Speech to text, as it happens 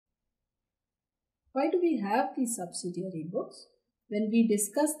Why do we have these subsidiary books? When we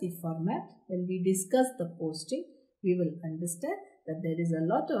discuss the format, when we discuss the posting, we will understand that there is a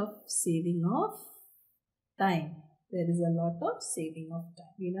lot of saving of time. There is a lot of saving of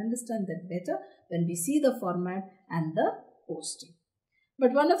time. We will understand that better when we see the format and the posting.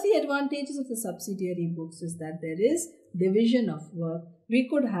 But one of the advantages of the subsidiary books is that there is division of work. We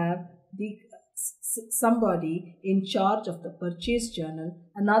could have somebody in charge of the purchase journal,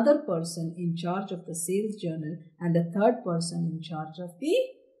 another person in charge of the sales journal, and a third person in charge of the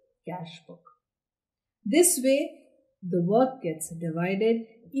cash book. This way, the work gets divided.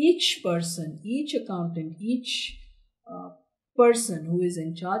 Each person, each accountant, each person who is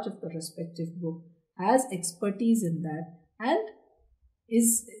in charge of the respective book has expertise in that, and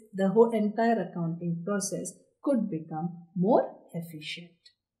the whole entire accounting process could become more efficient.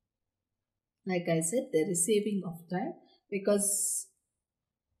 Like I said, there is saving of time because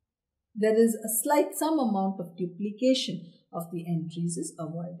there is some amount of duplication of the entries is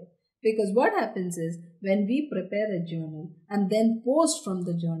avoided. Because what happens is when we prepare a journal and then post from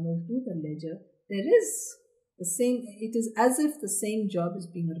the journal to the ledger, it is as if the same job is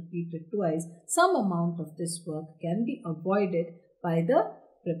being repeated twice. Some amount of this work can be avoided by the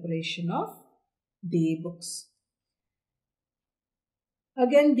preparation of day books.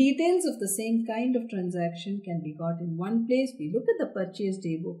 Again, details of the same kind of transaction can be got in one place. We look at the purchase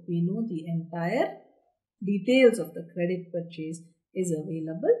day book, we know the entire details of the credit purchase is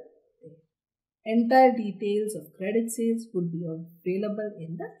available there. Entire details of credit sales would be available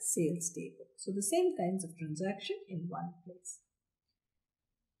in the sales day book. So, the same kinds of transaction in one place.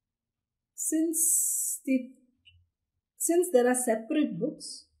 Since there are separate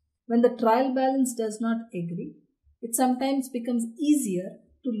books, when the trial balance does not agree, it sometimes becomes easier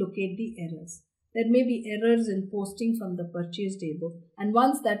to locate the errors. There may be errors in posting from the purchase day book, and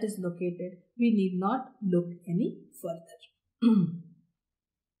once that is located, we need not look any further.